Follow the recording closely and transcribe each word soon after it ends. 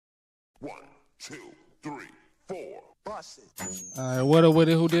1, 2, 3, 4. Bust it. All right, what up with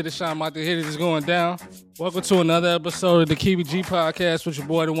it? Who did it? Sean Mike the Hit It is going down. Welcome to another episode of the Kiwi G Podcast with your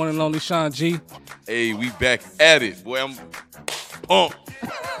boy, the one and only Sean G. Hey, we back at it. Boy, I'm pumped.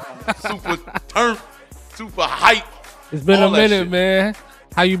 Super turned, super hype. It's been All a that minute, shit. man.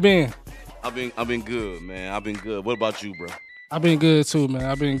 How you been? I've been good, man. I've been good. What about you, bro? I've been good too, man.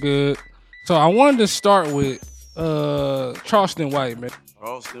 I've been good. So I wanted to start with Charleston White, man.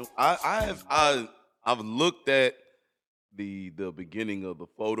 Charleston. I've looked at the beginning of the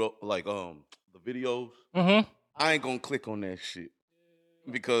photo, like the videos. Mm-hmm. I ain't gonna click on that shit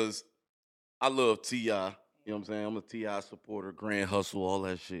because I love T.I. You know what I'm saying? I'm a T.I. supporter, Grand Hustle, all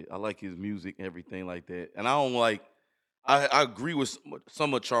that shit. I like his music, everything like that. And I don't like. I agree with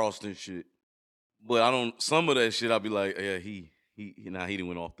some of Charleston shit, but I don't. Some of that shit, I'll be like, yeah, he didn't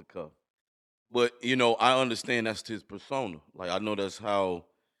went off the cuff. But I understand that's his persona. Like I know that's how,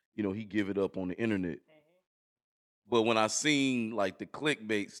 he give it up on the internet. But when I seen like the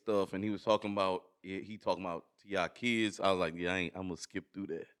clickbait stuff, and he was talking about T.I. kids, I was like, yeah, I'm gonna skip through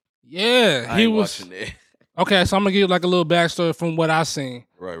that. Yeah, I he ain't was. watching that. Okay, so I'm gonna give you like a little backstory from what I seen.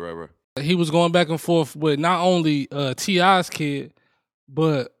 Right. He was going back and forth with not only T.I.'s kid,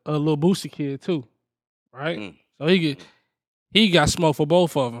 but a little Boosie kid too, right? Mm. So he got smoked for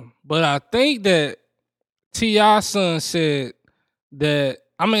both of them. But I think that T.I.'s son said that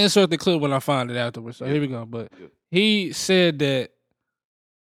I'm gonna insert the clip when I find it afterwards. So here we go. But Yeah. he said that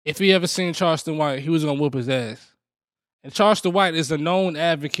if he ever seen Charleston White, he was gonna whoop his ass. And Charleston White is a known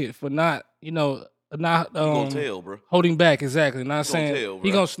advocate for not He gonna tell, bro. holding back, exactly. Not He gonna saying tell, he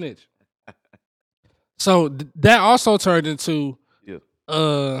bruh. gonna snitch. So that also turned into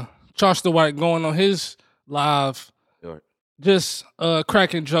Yeah. Charleston White going on his live, All right. just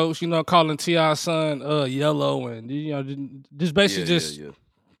cracking jokes, calling T.I.'s son yellow, and just basically Yeah.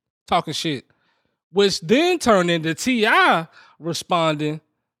 talking shit, which then turned into T.I. responding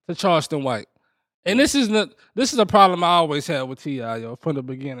to Charleston White. And this is a problem I always had with T.I., from the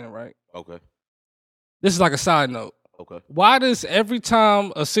beginning, right? Okay. This is like a side note. Okay. Why does every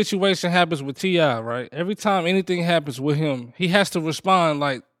time a situation happens with T.I., right? Every time anything happens with him, he has to respond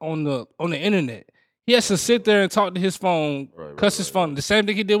like on the internet. He has to sit there and talk to his phone, cuss his phone. The same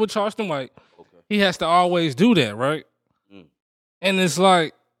thing he did with Charleston White. Okay. He has to always do that, right? Mm. And it's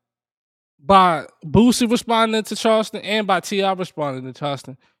like by Boosie responding to Charleston and by T.I. responding to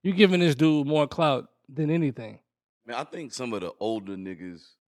Charleston, you giving this dude more clout than anything. Man, I think some of the older niggas,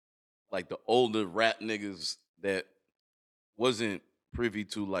 like the older rap niggas that wasn't privy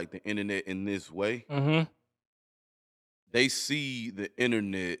to like the internet in this way, Mm-hmm. they see the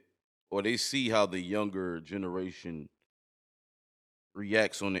internet or they see how the younger generation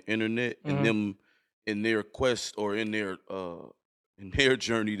reacts on the internet Mhm. and them in their quest or in their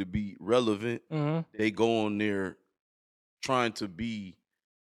journey to be relevant, Mm-hmm. they go on there trying to be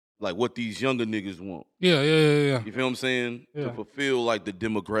like what these younger niggas want. Yeah. You feel what I'm saying? Yeah. To fulfill like the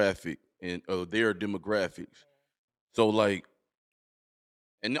demographic and their demographics. So like,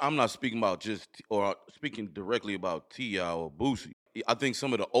 and I'm not speaking about speaking directly about T.I. or Boosie. I think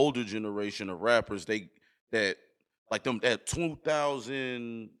some of the older generation of rappers, that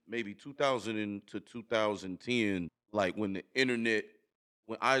 2000, maybe 2000 to 2010, like when the internet,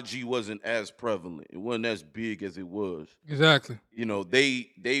 when IG wasn't as prevalent, it wasn't as big as it was. Exactly.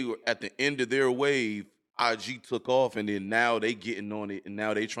 They were at the end of their wave. IG took off, and then now they getting on it, and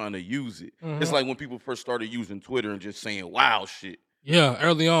now they trying to use it. Mhm. It's like when people first started using Twitter and just saying "wow" shit, Yeah,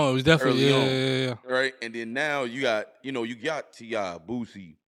 early on, it was definitely Early on. yeah. right? And then now you got T.I.,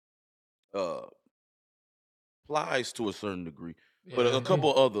 Boosie, Plies to a certain degree, but Yeah, a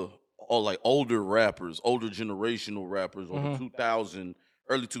couple other like older rappers, older generational rappers, or Mhm. the 2000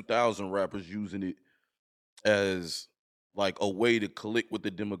 early 2000 rappers using it as like a way to click with the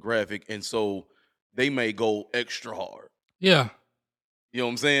demographic, and so they may go extra hard. Yeah. You know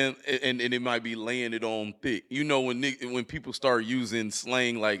what I'm saying? And it might be laying it on thick. When people start using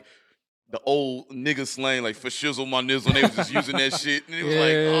slang like the old nigga slang, like for shizzle my nizzle, they was just using that shit, and it was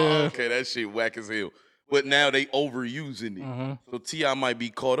like, oh, Yeah. okay, that shit whack as hell. But now they overusing it, Mhm. so T.I. might be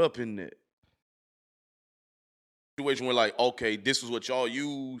caught up in that situation where like, okay, this is what y'all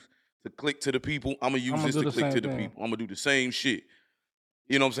use to click to the people. I'm gonna use I'ma this do to the click same to the thing. people. I'm gonna do the same shit.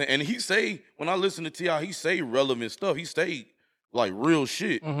 You know what I'm saying? And he say, when I listen to T.I., he say relevant stuff. He say like real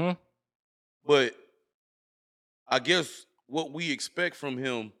shit. Mhm. But I guess what we expect from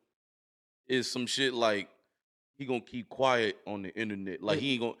him is some shit like he gonna keep quiet on the internet. Like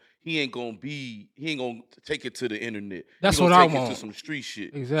he ain't gonna take it to the internet. That's he gonna what I take it want. to some street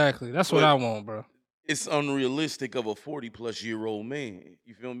shit. Exactly. That's what But- I want, bro. it's unrealistic of a 40-plus-year-old man.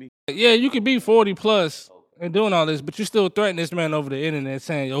 You feel me? Yeah, you could be 40 plus and doing all this, but you still threaten this man over the internet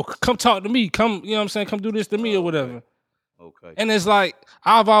saying, yo, come talk to me. Come, you know what I'm saying? Come do this to me or whatever. Okay. And it's like,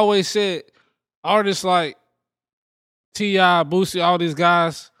 I've always said, artists like T.I., Boosie, all these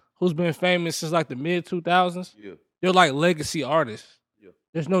guys who's been famous since like the mid 2000s, they're like legacy artists. Yeah.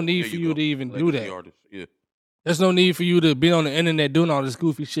 There's no need for you to even do that. Artists. Yeah. There's no need for you to be on the internet doing all this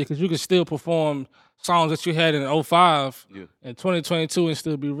goofy shit because you can still perform songs that you had in 2005 in 2022 and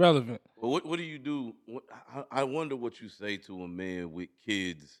still be relevant. Well, what do you do? I wonder what you say to a man with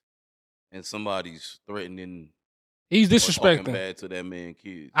kids and somebody's threatening. He's disrespecting. Talking bad to that man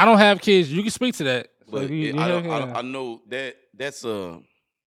kids. I don't have kids. You can speak to that. But I know that's a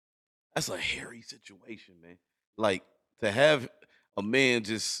hairy situation, man. Like to have a man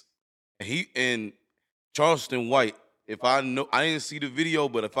and Charleston White. If I know, I didn't see the video,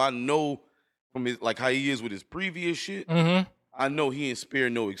 but if I know from his like how he is with his previous shit, I know he ain't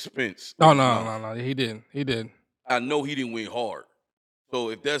spared no expense. Oh no, he didn't. He didn't. I know he didn't win hard. So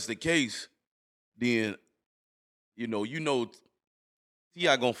if that's the case, then you know,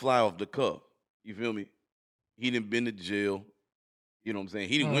 T.I. gonna fly off the cuff. You feel me? He done been to jail. You know what I'm saying?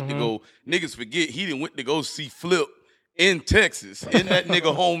 He didn't went to go. Niggas forget he didn't went to go see Flip in Texas, in that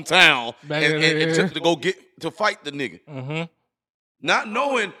nigga hometown, and to go to fight the nigga. Not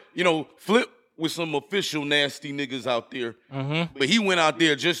knowing, you know, Flip with some official nasty niggas out there, but he went out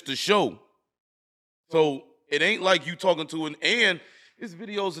there just to show. So it ain't like you talking to and there's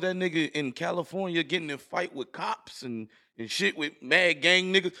videos of that nigga in California getting in fight with cops and shit with mad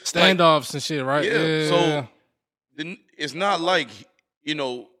gang niggas. Standoffs and shit, right? Yeah. So it's not like, you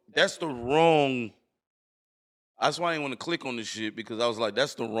know, that's the wrong. That's why I didn't want to click on this shit because I was like,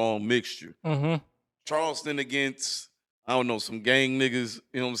 that's the wrong mixture. Charleston against, I don't know, some gang niggas,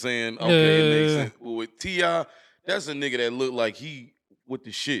 you know what I'm saying? Okay, it makes sense. But with T.I., that's a nigga that looked like he with the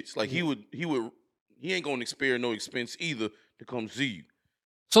shits. Like he ain't gonna spare no expense either to come see you.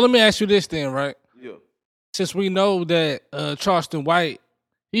 So let me ask you this then, right? Yeah. Since we know that Charleston White,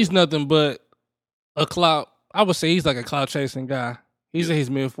 he's nothing but a clout. I would say he's like a clout chasing guy. He's in his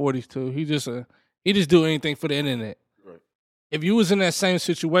mid-40s too. He just do anything for the internet. Right. If you was in that same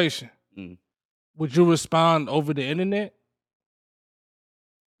situation, would you respond over the internet?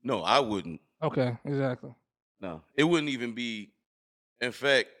 No, I wouldn't. Okay, exactly. No, it wouldn't even be. In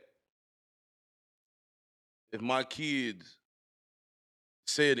fact, if my kids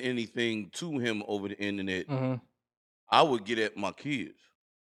said anything to him over the internet, I would get at my kids.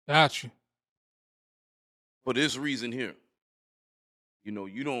 Got you. For this reason here. You know,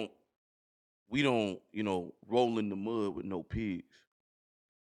 we don't, you know, roll in the mud with no pigs.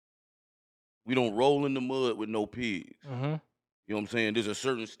 We don't roll in the mud with no pigs. You know what I'm saying? There's a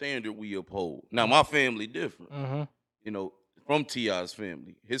certain standard we uphold. Now, my family different. You know, from T.I.'s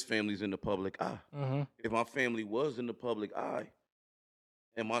family. His family's in the public eye. If my family was in the public eye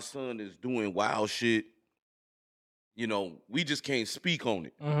and my son is doing wild shit, you know, we just can't speak on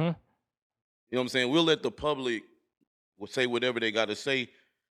it. You know what I'm saying? We'll let the public say whatever they got to say,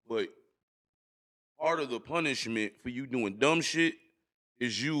 but part of the punishment for you doing dumb shit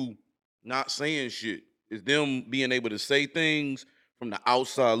is you not saying shit. It's them being able to say things from the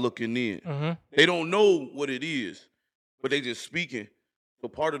outside looking in. They don't know what it is, but they just speaking. So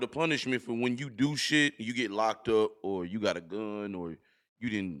part of the punishment for when you do shit, you get locked up, or you got a gun, or you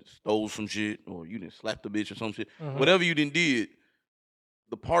didn't stole some shit, or you didn't slap the bitch or some shit. Whatever you done did,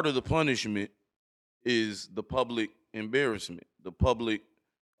 the part of the punishment is the public embarrassment, the public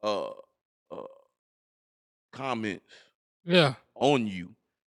comments on you.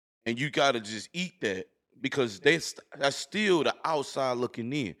 And you got to just eat that because that's still the outside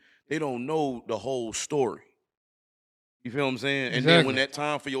looking in. They don't know the whole story. You feel what I'm saying? And then when that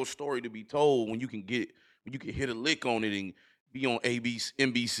time for your story to be told, when you can hit a lick on it and be on ABC,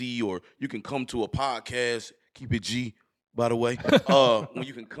 NBC, or you can come to a podcast, keep it G, by the way. When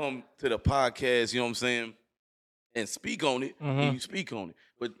you can come to the podcast, you know what I'm saying, and speak on it, and you speak on it.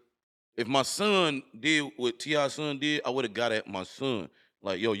 But if my son did what T.I.'s son did, I would have got at my son.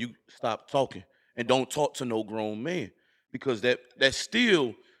 Like, yo, you stop talking and don't talk to no grown man. Because that's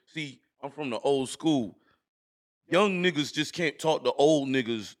still, see, I'm from the old school. Young niggas just can't talk to old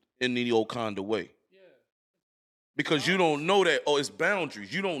niggas in any old kind of way. Because you don't know that, it's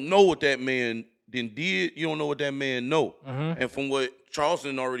boundaries. You don't know what that man then did. You don't know what that man know. And from what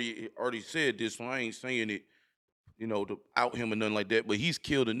Charleston already said this, so I ain't saying it, you know, to out him or nothing like that, but he's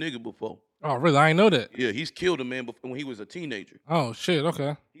killed a nigga before. Oh, really? I ain't know that. Yeah, he's killed a man before when he was a teenager. Oh, shit,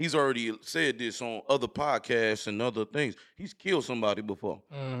 okay. He's already said this on other podcasts and other things. He's killed somebody before.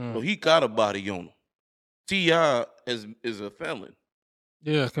 So he got a body on him. T.I. is a felon.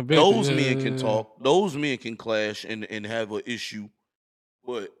 Yeah, convicted. Those men can talk. Those men can clash and have an issue.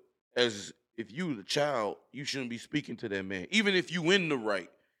 But as if you the child, you shouldn't be speaking to that man. Even if you in the right.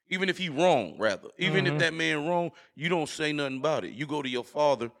 Even if he wrong, rather. Even if that man wrong, you don't say nothing about it. You go to your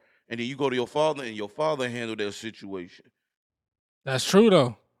father, and then you go to your father, and your father handle that situation. That's true,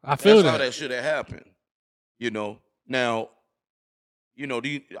 though. I feel That's how that should have happened. You know? Now, you know,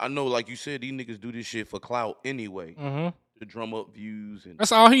 I know, like you said, these niggas do this shit for clout anyway. To drum up views. And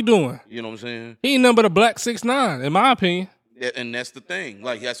that's all he doing. You know what I'm saying? He ain't nothing but a black 6ix9ine, in my opinion. And that's the thing.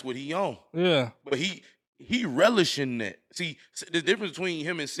 Like, that's what he on. Yeah. But he relishing that. See, the difference between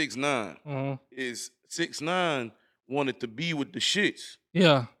him and 6ix9ine is 6ix9ine wanted to be with the shits.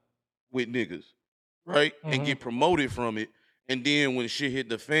 Yeah. With niggas. Right? And get promoted from it. And then when shit hit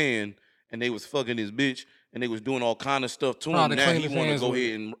the fan and they was fucking his bitch and they was doing all kind of stuff to him, now he want to go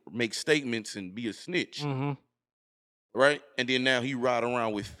ahead and make statements and be a snitch. Right? And then now he ride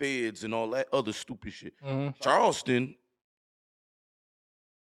around with feds and all that other stupid shit. Charleston,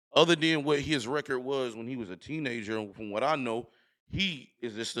 other than what his record was when he was a teenager, from what I know, he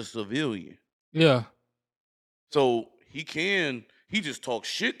is just a civilian. Yeah. So he just talks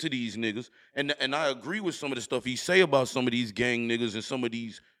shit to these niggas. And I agree with some of the stuff he say about some of these gang niggas and some of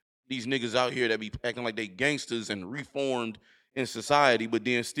these niggas out here that be acting like they gangsters and reformed in society, but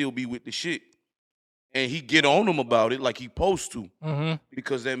then still be with the shit. And he get on them about it like he supposed to.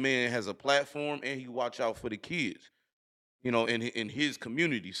 Because that man has a platform and he watch out for the kids. You know, in his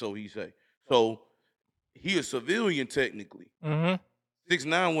community, so he say. So he a civilian technically.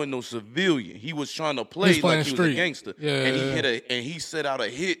 6ix9ine wasn't no civilian. He was trying to play like he was a gangster. And he set out a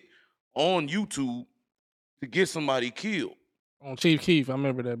hit on YouTube to get somebody killed. On Chief Keef, I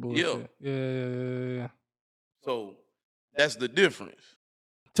remember that bullshit. Yeah. So that's the difference.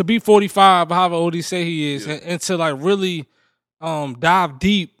 To be 45, however old he say he is, and to like really dive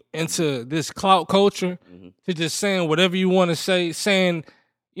deep into this clout culture, to just saying whatever you want to say, saying,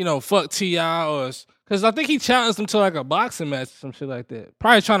 you know, fuck T.I. or because I think he challenged him to like a boxing match or some shit like that.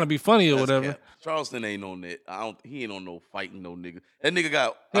 Probably trying to be funny or whatever. Charleston ain't on that. He ain't on no fighting no nigga. That nigga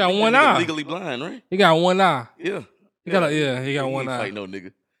got one eye. Legally blind, right? He got one eye. Yeah. He got one eye. Fight no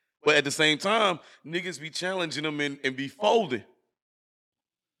nigga. But at the same time, niggas be challenging him and be folding.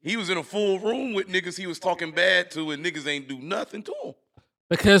 He was in a full room with niggas he was talking bad to, and niggas ain't do nothing to him.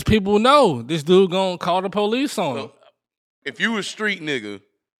 Because people know this dude gonna call the police on him. If you a street nigga,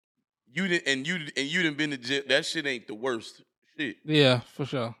 you done been to jail, that shit ain't the worst shit. Yeah, for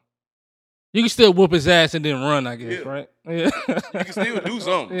sure. You can still whoop his ass and then run, I guess, right? Yeah. You can still do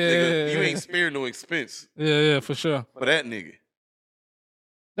something. Nigga. You ain't spared no expense. Yeah, for sure. For that nigga.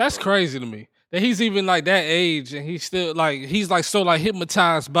 That's crazy to me. That he's even like that age and he's still like he's like so like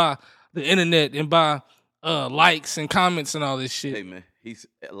hypnotized by the internet and by likes and comments and all this shit. Hey man, these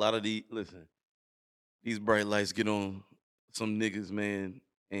bright lights get on some niggas, man,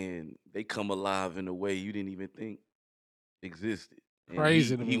 and they come alive in a way you didn't even think existed. And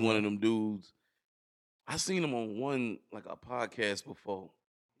crazy to me. He one of them dudes. I seen him on one like a podcast before.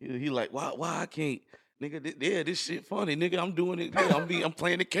 He like, why I can't, nigga? This shit funny, nigga. I'm doing it. I'm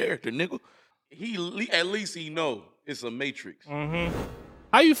playing the character, nigga. He at least he know it's a matrix.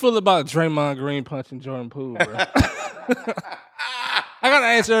 How you feel about Draymond Green punching Jordan Poole, bro? I gotta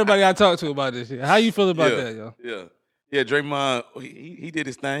ask everybody I talk to about this shit. How you feel about that, yo? Yeah. Draymond, he did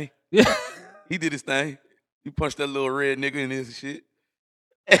his thing. Yeah, he did his thing. He punched that little red nigga in his shit.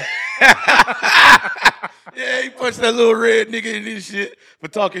 Yeah, he punched that little red nigga in his shit for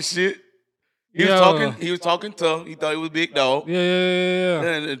talking shit. He was talking tough. He thought he was big dog. Yeah.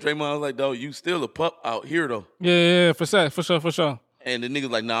 And Draymond was like, dog, you still a pup out here though. Yeah, for sure. And the nigga's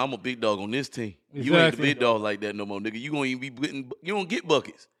like, nah, I'm a big dog on this team. Exactly. You ain't the big dog like that no more, nigga. You gonna even be getting, you don't get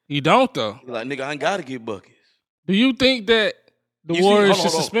buckets. You don't though. He's like, nigga, I ain't gotta get buckets. Do you think that the Warriors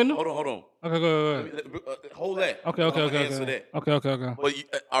should suspend him? Hold on. Okay, go ahead. Hold that. Okay. Answer that. Okay. But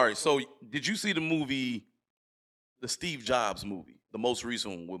all right, so did you see the movie, the Steve Jobs movie, the most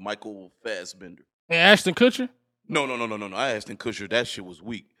recent one with Michael Fassbender? And Ashton Kutcher? No. I Ashton Kutcher, that shit was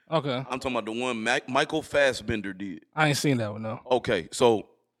weak. Okay. I'm talking about the one Michael Fassbender did. I ain't seen that one, no. Okay, so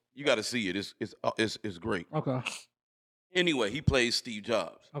you got to see it. It's great. Okay. Anyway, he plays Steve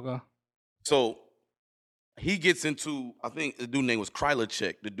Jobs. Okay. So he gets into, I think the dude name was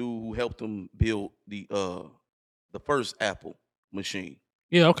Krylicek, the dude who helped him build the first Apple machine.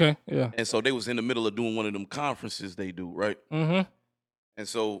 Yeah, okay, yeah. And so they was in the middle of doing one of them conferences they do, right? Mm-hmm. And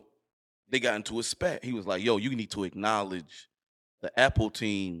so they got into a spat. He was like, yo, you need to acknowledge the Apple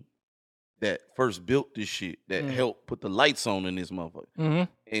team that first built this shit, that helped put the lights on in this motherfucker. Mm-hmm.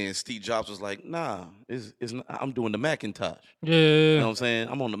 And Steve Jobs was like, nah, it's not, I'm doing the Macintosh. Yeah. You know what I'm saying?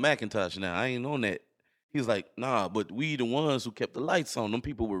 I'm on the Macintosh now. I ain't on that. He was like, nah, but we the ones who kept the lights on. Them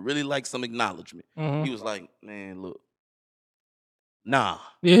people would really like some acknowledgement. Mhm. He was like, man, look, nah.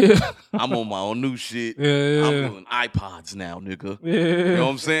 Yeah. I'm on my own new shit. Yeah. I'm doing iPods now, nigga. Yeah. You know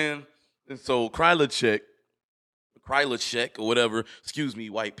what I'm saying? And so Krylicek or whatever, excuse me,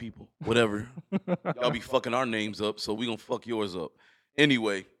 white people, whatever. Y'all be fucking our names up, so we gonna fuck yours up.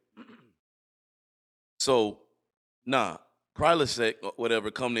 Anyway, so, Krylicek or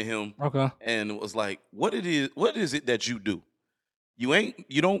whatever come to him Okay. and was like, what is it that you do?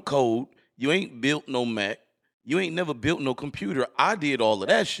 You don't code, you ain't built no Mac, you ain't never built no computer. I did all of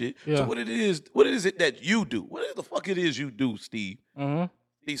that shit. Yeah. So what is it that you do? What is the fuck it is you do, Steve? Mm-hmm.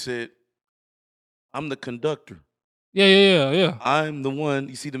 He said, I'm the conductor. Yeah. I'm the one,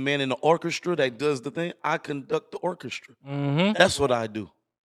 you see the man in the orchestra that does the thing? I conduct the orchestra. Mm-hmm. That's what I do.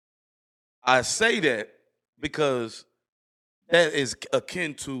 I say that because that is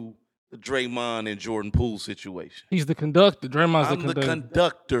akin to the Draymond and Jordan Poole situation. He's the conductor. Draymond's I'm the the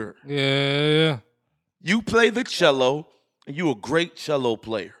conductor. conductor. Yeah. You play the cello, and you're a great cello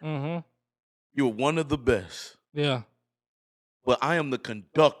player. Mm-hmm. You're one of the best. Yeah. But I am the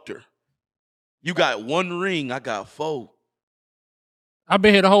conductor. You got one ring, I got 4. I've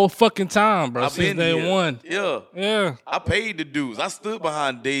been here the whole fucking time, bro. I've Since been day here. one. Yeah. Yeah. I paid the dues. I stood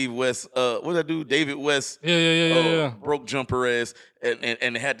behind Dave West. What did I do? David West. Yeah. Broke jumper ass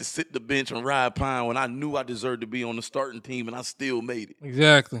and had to sit the bench and ride pine when I knew I deserved to be on the starting team and I still made it.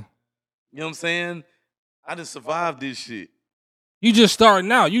 Exactly. You know what I'm saying? I done survived this shit. You just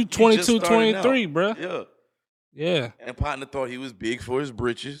starting out. You 22, just starting 23, out. bro. Yeah. Yeah. And partner thought he was big for his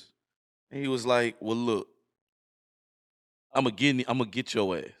britches. And he was like, well, look, I'm gonna get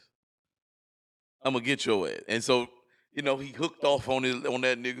your ass. I'm gonna get your ass. And so, he hooked off on that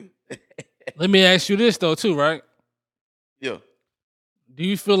nigga. Let me ask you this though, too, right? Yeah. Do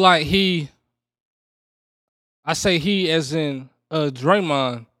you feel like I say he as in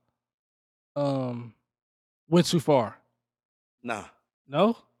Draymond went too far? Nah.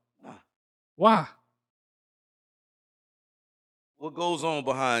 No? Nah. Why? What goes on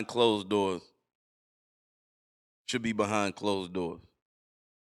behind closed doors should be behind closed doors.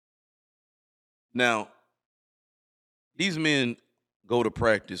 Now, these men go to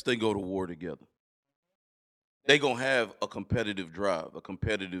practice. They go to war together. They going to have a competitive drive, a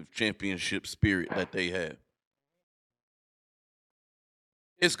competitive championship spirit that they have.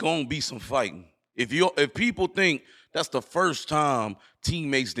 It's going to be some fighting. If people think that's the first time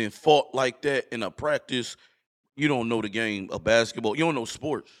teammates then fought like that in a practice, you don't know the game of basketball. You don't know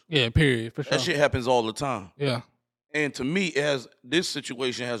sports. Yeah, period. For sure. That shit happens all the time. Yeah. And to me, this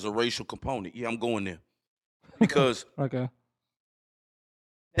situation has a racial component. Yeah, I'm going there. Because Okay.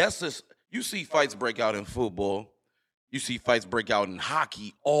 that's just, you see fights break out in football. You see fights break out in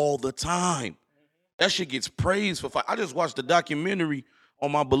hockey all the time. That shit gets praised for fight. I just watched the documentary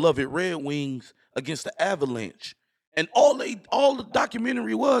on my beloved Red Wings against the Avalanche. And all the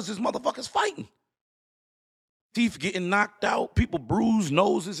documentary was is motherfuckers fighting. Teeth getting knocked out, people bruised,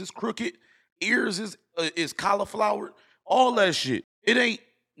 noses is crooked, ears is cauliflowered, all that shit. It ain't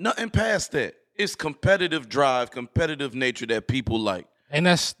nothing past that. It's competitive drive, competitive nature that people like. And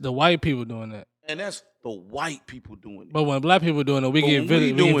that's the white people doing that. And that's the white people doing it. But when black people doing it, we get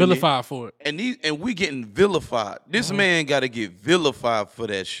doing vilified for it. And we getting vilified. This man got to get vilified for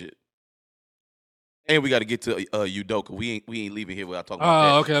that shit. And we got to get to Udoka. We ain't leaving here without talking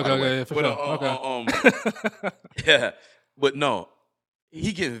about that. Okay, yeah, for sure. Okay. Yeah, but no,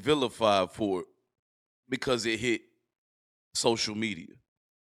 he getting vilified for it because it hit social media.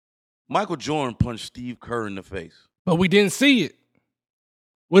 Michael Jordan punched Steve Kerr in the face. But we didn't see it.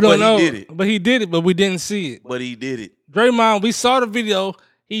 We don't know. He did it. But he did it, but we didn't see it. But he did it. Draymond, we saw the video.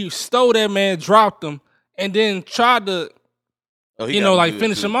 He stole that man, dropped him, and then tried to,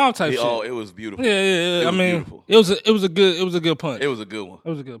 finish him off type shit. Oh, it was beautiful. Yeah. I mean, beautiful. it was a good punch. It was a good one. It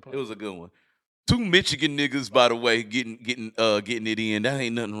was a good punch. It was a good one. 2 Michigan niggas, by the way, getting it in. That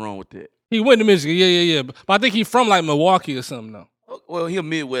ain't nothing wrong with that. He went to Michigan, yeah. But I think he from like Milwaukee or something though. Well, he a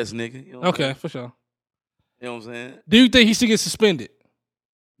Midwest nigga. You know Okay, for sure. You know what I'm saying? Do you think he should get suspended?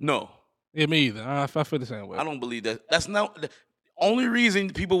 No. Yeah, me either. I feel the same way. I don't believe that. That's not the only reason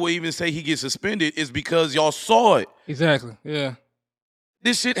people will even say he gets suspended is because y'all saw it. Exactly. Yeah.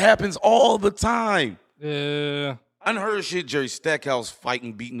 This shit happens all the time. Yeah. I done heard shit Jerry Stackhouse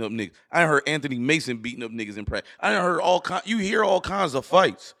fighting, beating up niggas. I done heard Anthony Mason beating up niggas in practice. I done heard you hear all kinds of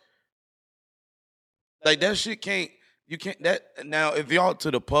fights. Like that shit now if y'all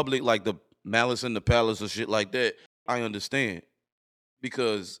to the public like the Malice in the Palace or shit like that, I understand.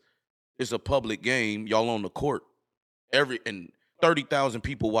 because it's a public game. Y'all on the court. And 30,000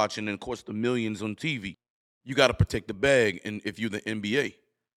 people watching, and of course the millions on TV. You got to protect the bag, and if you're the NBA,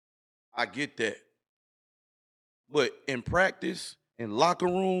 I get that. But in practice, in locker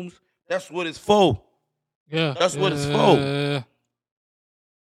rooms, that's what it's for. Yeah, that's what it's for.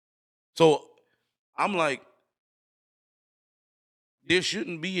 So I'm like, there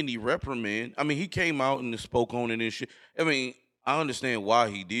shouldn't be any reprimand. I mean, he came out and spoke on it and shit. I mean, I understand why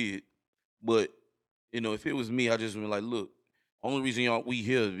he did, but if it was me, I just been like, look. Only reason we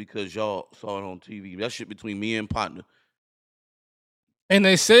here is because y'all saw it on TV. That shit between me and partner. And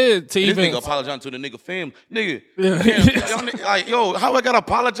they said to this even nigga apologize to the nigga family. Nigga, like, yo, how I gotta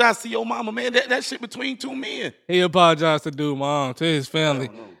apologize to your mama, man? That shit between two men. He apologized to dude mom, to his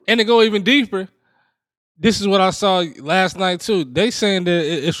family. And to go even deeper, this is what I saw last night too. They saying that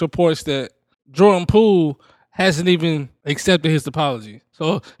it's reports that Jordan Poole hasn't even accepted his apology.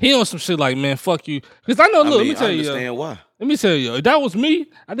 So he on some shit like, man, fuck you. Because I know, let me tell you. I understand why. Let me tell you, if that was me,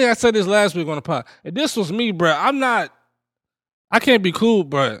 I think I said this last week on the pod. If this was me, bro, I can't be cool,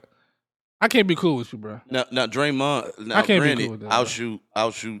 bro. I can't be cool with you, bro. Now Draymond, I can't be cool with that, I'll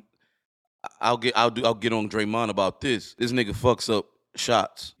shoot. I'll get on Draymond about this. This nigga fucks up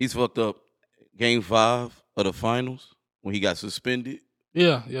shots. He's fucked up Game 5 of the finals when he got suspended.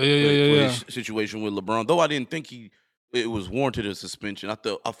 Yeah. Situation with LeBron. Though I didn't think it was warranted a suspension. I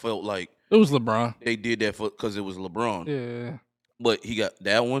felt like it was LeBron. They did that because it was LeBron. Yeah. But he got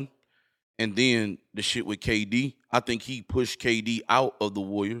that one. And then the shit with KD. I think he pushed KD out of the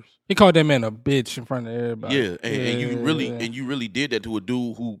Warriors. He called that man a bitch in front of everybody. Yeah. And you really did that to a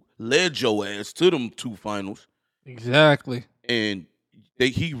dude who led your ass to them 2 finals. Exactly. And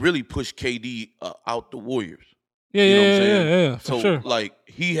he really pushed KD out the Warriors. Yeah, you know what I'm saying? For sure. Like,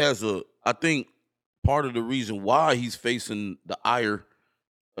 he has I think part of the reason why he's facing the ire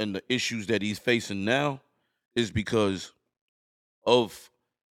and the issues that he's facing now is because of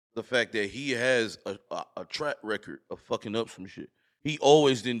the fact that he has a track record of fucking up some shit. He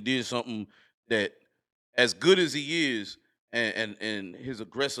always did something that, as good as he is, and his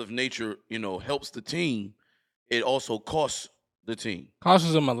aggressive nature, helps the team, it also costs the team.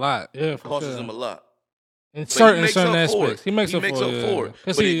 Costs him a lot. Yeah, costs him a lot. In certain aspects. He makes up for it.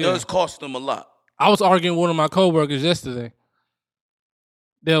 But it does cost him a lot. I was arguing with one of my coworkers yesterday.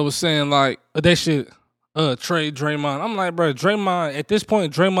 They was saying, like, they should trade Draymond. I'm like, bro, Draymond, at this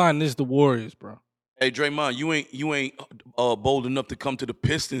point, Draymond is the Warriors, bro. Hey, Draymond, you ain't bold enough to come to the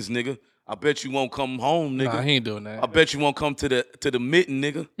Pistons, nigga. I bet you won't come home, nigga. Nah, he ain't doing that. I bet you won't come to the mitten,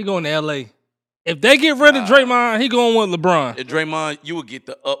 nigga. He going to L.A. If they get rid of Draymond, he going with LeBron. At Draymond, you would get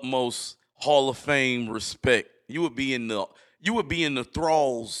the utmost Hall of Fame respect. You would be in the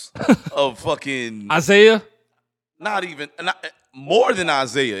thralls of fucking Isaiah. More than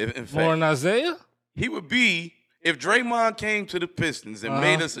Isaiah. In fact, more than Isaiah. He would be, if Draymond came to the Pistons and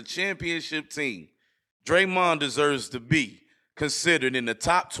made us a championship team. Draymond deserves to be considered in the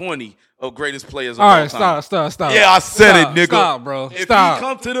top 20 of greatest players of all time. Stop. Yeah, I said it, nigga. Stop, bro. If he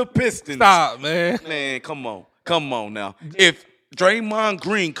come to the Pistons. Stop, man. Man, come on now. If Draymond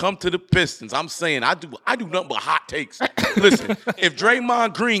Green come to the Pistons, I'm saying I do nothing but hot takes. Listen, if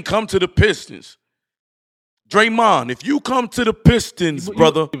Draymond Green come to the Pistons, Draymond, if you come to the Pistons,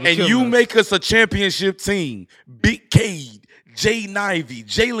 brother, and you make us a championship team, Big Cade, Jay Nivey,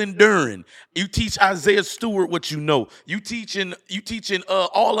 Jalen Duren, you teach Isaiah Stewart what you know. You teaching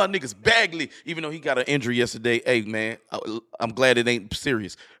all our niggas, Bagley, even though he got an injury yesterday. Hey, man, I'm glad it ain't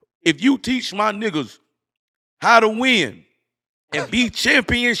serious. If you teach my niggas how to win and be a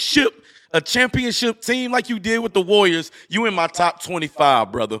championship team like you did with the Warriors, you in my top 25,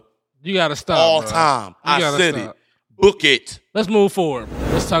 brother. You gotta stop. All time. I said it. Book it. Let's move forward.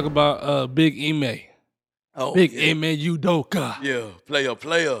 Let's talk about Big Ime. Big Ime Udoka. Yeah,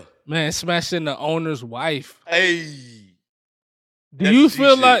 player. Man, smashing the owner's wife. Hey. Do you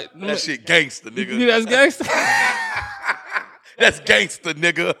feel like that shit gangster, nigga? You that's gangster? That's gangster,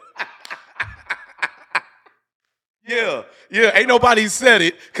 nigga. Yeah. Ain't nobody said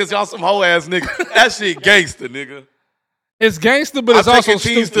it because y'all some hoe ass nigga. That shit gangster, nigga. It's gangster, but it's also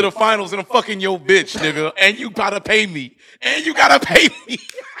stupid. Teams to the finals and I'm fucking your bitch, nigga. And you gotta pay me.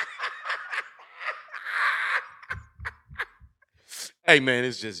 Hey, man,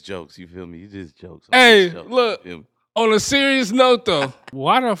 it's just jokes. You feel me? It's just jokes. Look, on a serious note, though,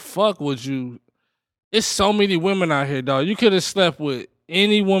 why the fuck would you? It's so many women out here, dog. You could have slept with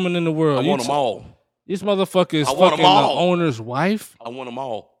any woman in the world. I want them all. This motherfucker is fucking the owner's wife? I want them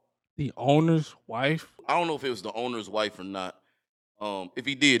all. The owner's wife? I don't know if it was the owner's wife or not. If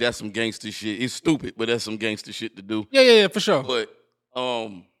he did, that's some gangster shit. It's stupid, but that's some gangster shit to do. Yeah, for sure. But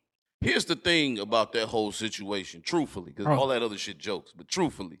Here's the thing about that whole situation, truthfully, because all that other shit jokes, but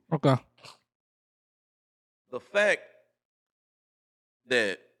truthfully. Okay. The fact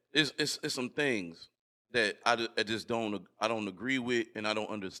that it's some things that I just don't agree with and I don't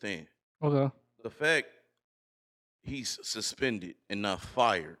understand. Okay. The fact he's suspended and not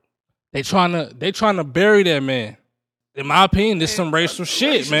fired. They trying to bury that man. In my opinion, there's some racial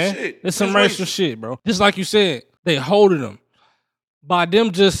shit, man. There's some racial shit, bro. Just like you said, they holding him. By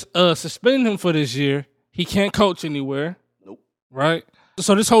them just suspending him for this year, he can't coach anywhere. Nope. Right?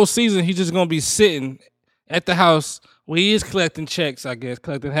 So this whole season, he's just going to be sitting at the house where he is collecting checks, I guess,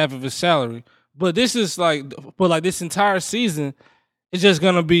 collecting half of his salary. But this is like this entire season, it's just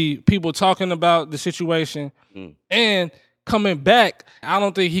going to be people talking about the situation. And coming back, I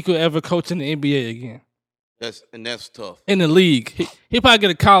don't think he could ever coach in the NBA again. That's tough. In the league. He'll probably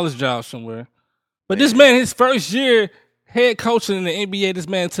get a college job somewhere. But this man, his first year head coaching in the NBA, this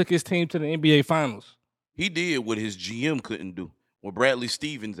man took his team to the NBA Finals. He did what his GM couldn't do, what Bradley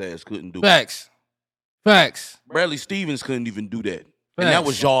Stevens' ass couldn't do. Facts. Bradley Stevens couldn't even do that. And that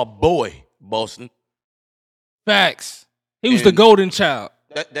was y'all boy, Boston. Facts. He was the golden child.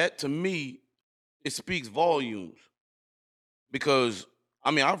 That to me, it speaks volumes. Because,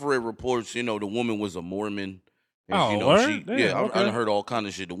 I mean, I've read reports, the woman was a Mormon. And, I heard all kind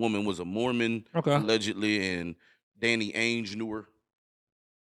of shit. The woman was a Mormon, allegedly, and Danny Ainge knew her.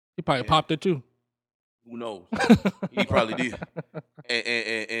 He probably popped it too. Who knows? He probably did.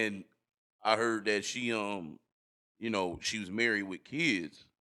 And I heard that she, she was married with kids,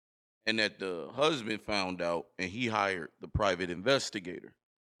 and that the husband found out, and he hired the private investigator.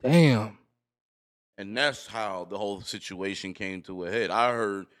 Damn. And that's how the whole situation came to a head. I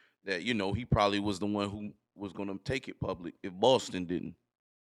heard that, he probably was the one who was going to take it public if Boston didn't.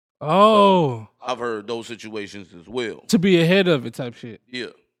 Oh. So I've heard those situations as well. To be ahead of it type shit. Yeah.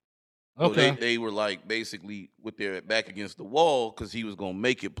 Okay. So they were like basically with their back against the wall because he was going to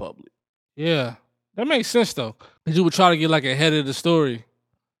make it public. Yeah. That makes sense though. Because you would try to get like ahead of the story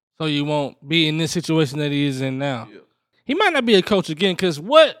so you won't be in this situation that he is in now. Yeah. He might not be a coach again because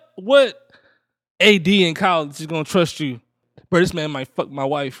what AD in college is going to trust you? Bro, this man might fuck my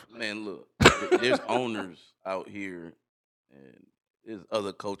wife. Man, look, there's owners out here and there's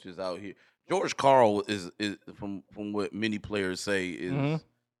other coaches out here. George Karl is from what many players say is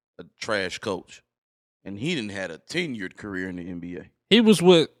a trash coach. And he didn't had a tenured career in the NBA. He was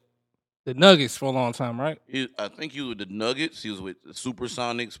with the Nuggets for a long time, right? I think he was with the Nuggets. He was with the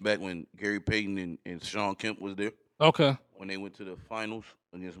Supersonics back when Gary Payton and Sean Kemp was there. Okay. When they went to the finals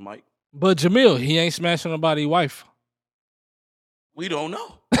against Mike. But Jamil, he ain't smashing nobody's wife. We don't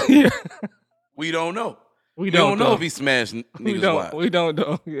know. Yeah. We don't know. We don't know if he smashed niggas' wives. We don't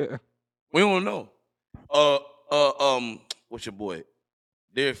know. Yeah. We don't know. What's your boy?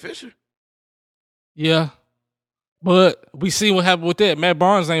 Derek Fisher? Yeah. But we see what happened with that. Matt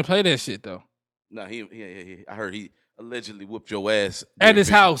Barnes ain't play that shit though. Nah, I heard he allegedly whooped your ass at his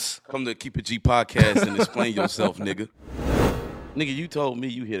house. Come to Keep It G podcast and explain yourself, nigga. Nigga, you told me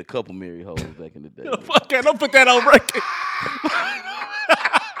you hit a couple married hoes back in the day. Fuck that, don't put that on record.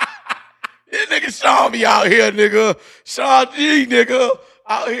 This nigga Sean be out here, nigga. Sean G, nigga.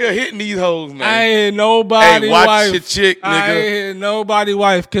 Out here hitting these hoes, man. I ain't nobody watch wife. Your chick, nigga. I ain't nobody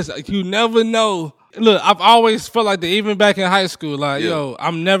wife, because you never know. Look, I've always felt like that, even back in high school. Like, yo,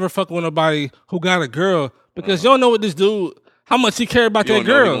 I'm never fucking with nobody who got a girl, because you don't know what this dude, how much he care about that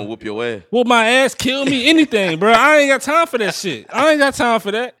girl. He gonna whoop your ass. Whoop my ass, kill me, anything, bro. I ain't got time for that shit. I ain't got time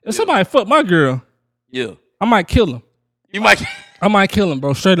for that. If somebody fuck my girl, I might kill him. I might kill him,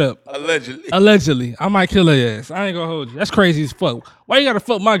 bro, straight up. Allegedly. I might kill her ass. I ain't gonna hold you. That's crazy as fuck. Why you gotta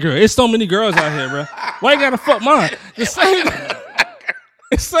fuck my girl? There's so many girls out here, bro. Why you gotta fuck mine? The same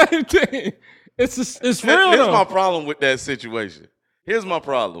thing. It's real. Here's my problem with that situation. Here's my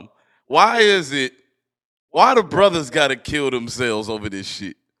problem. Why the brothers gotta kill themselves over this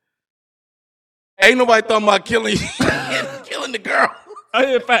shit? Ain't nobody talking about killing the girl. Oh,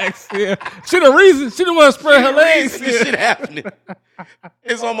 yeah, facts. Yeah. She the reason. She the one to spread her legs. This shit happening.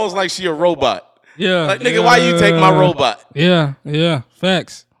 It's almost like she a robot. Yeah. Like, nigga, why you take my robot? Yeah.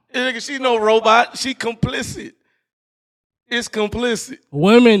 Facts. Nigga, she no robot. She complicit. It's complicit.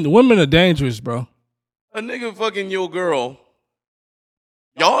 Women are dangerous, bro. A nigga fucking your girl.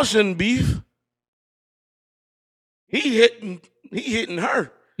 Y'all shouldn't beef. He hitting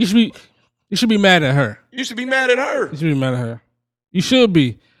her. You should be mad at her. You should be mad at her. You should be mad at her. You should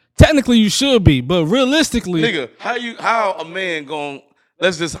be. Technically, you should be, but realistically, nigga, how a man going?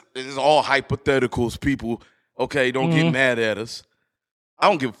 This is all hypotheticals, people. Okay, don't get mad at us. I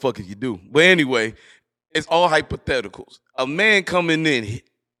don't give a fuck if you do. But anyway, It's all hypotheticals. A man coming in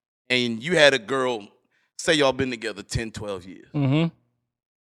and you had a girl, say y'all been together 10, 12 years. Mm-hmm.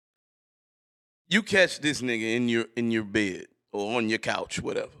 You catch this nigga in your bed or on your couch,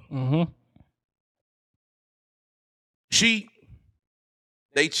 whatever. Mm-hmm.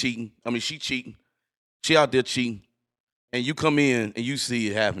 They cheating. I mean, she cheating. She out there cheating. And you come in and you see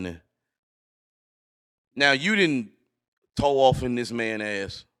it happening. Now, you didn't toe off in this man's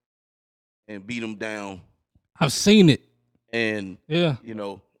ass and beat him down. I've seen it. And, yeah, you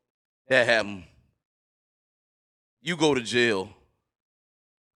know, that happened. You go to jail.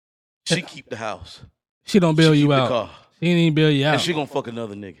 She keep the house. She don't bail you out. The car. She ain't even bail you out. And she gonna fuck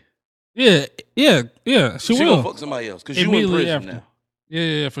another nigga. Yeah. She will. Gonna fuck somebody else because you in prison now.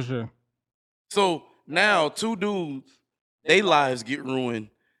 Yeah, for sure. So now 2 dudes, their lives get ruined,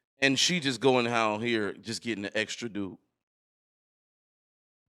 and she just going out here just getting an extra dude.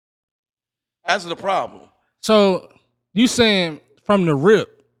 That's the problem. So you saying from the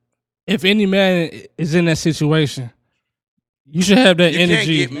rip, if any man is in that situation, you should have that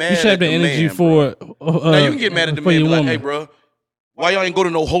energy. You should have the energy man, for. Now you can get mad at the man, and be like, woman. "Hey, bro, why y'all ain't go to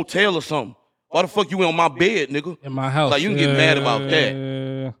no hotel or something? Why the fuck you on my bed, nigga? In my house." Like you can get mad about that.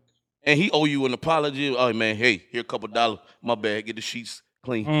 Yeah. And he owe you an apology. Oh man, hey, here a couple dollars. My bad. Get the sheets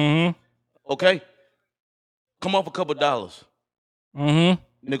clean. Mm-hmm. Okay. Come off a couple dollars.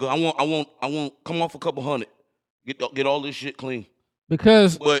 Mm-hmm. Nigga, I want. Come off a couple hundred. Get all this shit clean.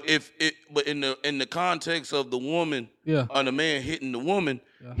 Because, but in the context of the woman, and the man hitting the woman,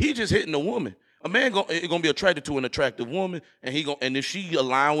 he just hitting the woman. A man gonna be attracted to an attractive woman, and if she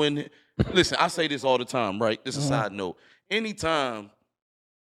allowing. Listen, I say this all the time, right? This is a side note. Anytime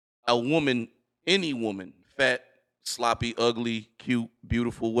a woman, any woman, fat, sloppy, ugly, cute,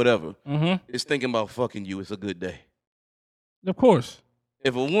 beautiful, whatever, is thinking about fucking you, it's a good day. Of course.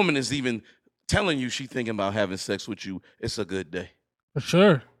 If a woman is even telling you she thinking about having sex with you, it's a good day. For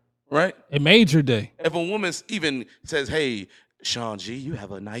sure. Right? A major day. If a woman even says, hey, Sean G, you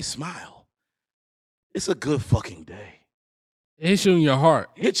have a nice smile, it's a good fucking day. It hits you in your heart.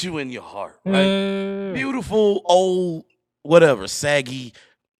 Hits you in your heart, right? Beautiful, old, whatever, saggy,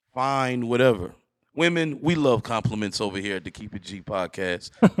 fine, whatever. Women, we love compliments over here at the Keep It G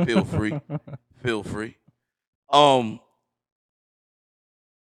podcast. Feel free. Feel free.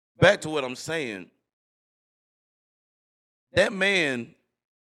 Back to what I'm saying. That man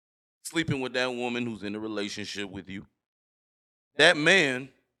sleeping with that woman who's in a relationship with you, that man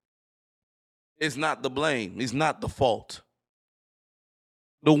is not the blame. He's not the fault.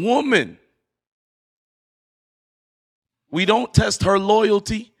 The woman. We don't test her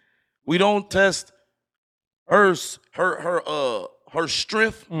loyalty. We don't test her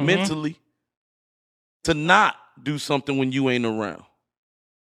strength mentally to not do something when you ain't around.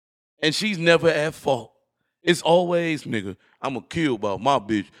 And she's never at fault. It's always, nigga, I'm going to kill about my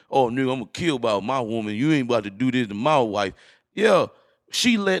bitch. Oh, nigga, I'm going to kill about my woman. You ain't about to do this to my wife. Yeah,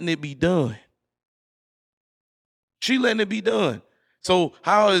 she letting it be done. She letting it be done. So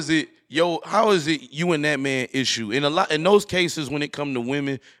how is it you and that man issue? In those cases, when it come to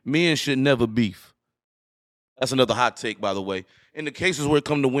women, men should never beef. That's another hot take, by the way. In the cases where it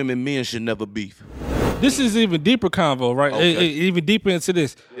come to women, men should never beef. This is even deeper convo, right? Okay. Even deeper into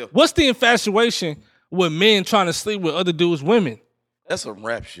this. Yeah. What's the infatuation with men trying to sleep with other dudes' women? That's some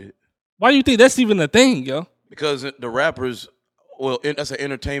rap shit. Why do you think that's even a thing, yo? Because the rappers, that's an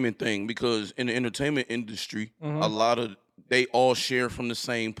entertainment thing. Because in the entertainment industry, they all share from the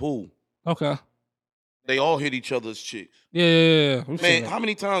same pool. Okay. They all hit each other's chicks. Yeah. Man, how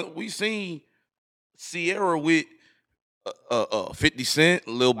many times we seen Sierra with 50 Cent,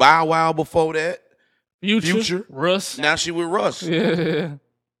 Lil Bow Wow before that? Future. Russ. Now she with Russ. Yeah.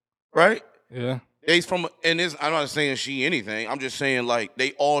 Right? Yeah. I'm not saying she anything. I'm just saying, like,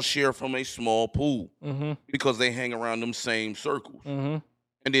 they all share from a small pool because they hang around them same circles. And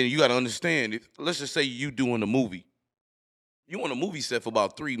then you got to understand, let's just say you doing a movie. You on a movie set for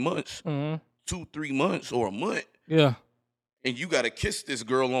about 3 months, 2-3 months, or a month. Yeah. And you got to kiss this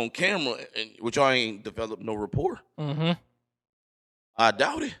girl on camera, which I ain't developed no rapport. I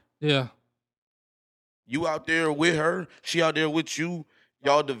doubt it. Yeah. You out there with her, she out there with you.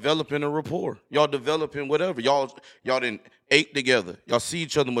 Y'all developing a rapport. Y'all developing whatever. Y'all done ate together. Y'all see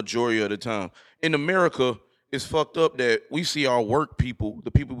each other majority of the time. In America, it's fucked up that we see our work people,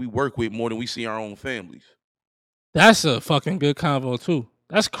 the people we work with, more than we see our own families. That's a fucking good convo, too.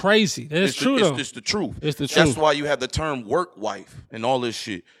 That's crazy. It's true, though. It's the truth. It's the truth. That's why you have the term work wife and all this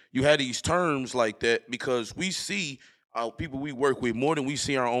shit. You had these terms like that because we see our people we work with more than we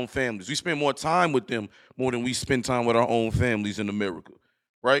see our own families. We spend more time with them more than we spend time with our own families in America,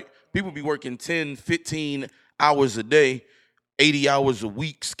 right? People be working 10, 15 hours a day, 80 hours a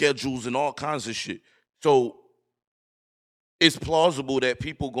week, schedules and all kinds of shit. So it's plausible that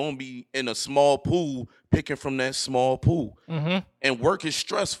people gonna be in a small pool picking from that small pool. Mm-hmm. And work is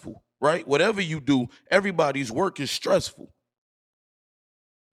stressful, right? Whatever you do, everybody's work is stressful.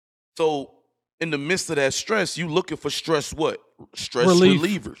 So in the midst of that stress, you looking for stress what? Stress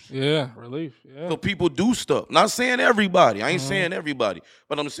relievers. Yeah, relief. Yeah. So people do stuff. Not saying everybody. I ain't saying everybody.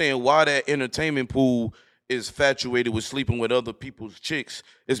 But I'm saying why that entertainment pool is infatuated with sleeping with other people's chicks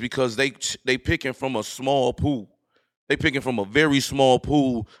is because they picking from a small pool. They picking from a very small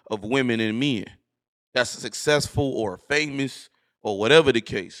pool of women and men that's successful or famous or whatever the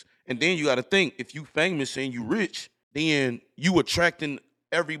case. And then you got to think, if you famous and you rich, then you attracting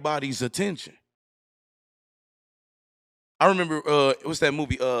everybody's attention. I remember, what's that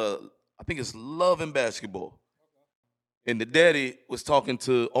movie? I think it's Love and Basketball. And the daddy was talking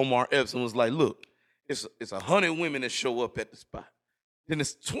to Omar Epps and was like, look, it's 100 women that show up at the spot. Then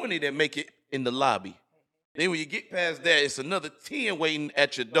it's 20 that make it in the lobby. Then when you get past that, it's another 10 waiting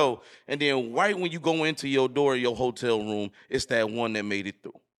at your door. And then right when you go into your door, your hotel room, it's that one that made it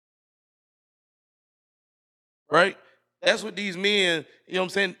through. Right? That's what these men, you know what I'm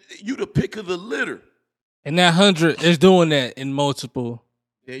saying? You the pick of the litter. And that 100 is doing that in multiple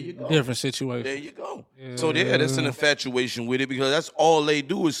there you go. different situations. There you go. Yeah. So that's an infatuation with it because that's all they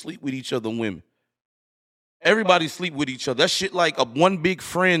do is sleep with each other women. Everybody sleep with each other. That shit like a One Big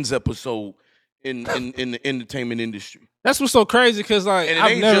Friends episode in the entertainment industry. That's what's so crazy because like and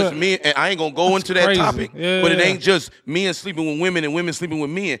it ain't just men. And I ain't gonna go into that topic, but it ain't just men sleeping with women and women sleeping with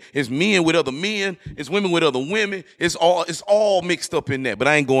men. It's men with other men. It's women with other women. It's all mixed up in that. But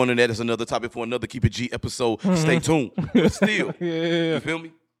I ain't going into that. It's another topic for another Keep It G episode. Stay tuned. But still, you feel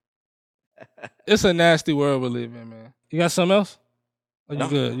me? It's a nasty world we live in, man. You got something else? Oh, you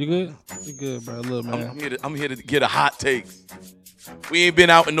good? You good? You good, bro? Look, man. I'm here to get a hot take. We ain't been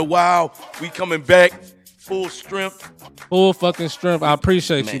out in a while. We coming back. Full strength. Full fucking strength. I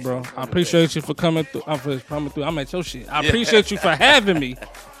appreciate you, bro. I appreciate you for coming through. I'm at your shit. I appreciate you for having me.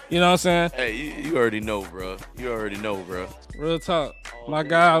 You know what I'm saying? Hey, you already know, bro. You already know, bro. Real talk. My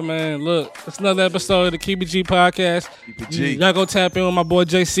God, man. Look, it's another episode of the Keep It G podcast. Keep It G. Y'all go tap in with my boy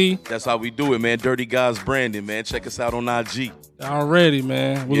JC. That's how we do it, man. Dirty Guys Brandon, man. Check us out on IG. Already,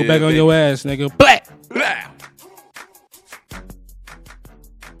 man. We'll go back on your ass, nigga. Black.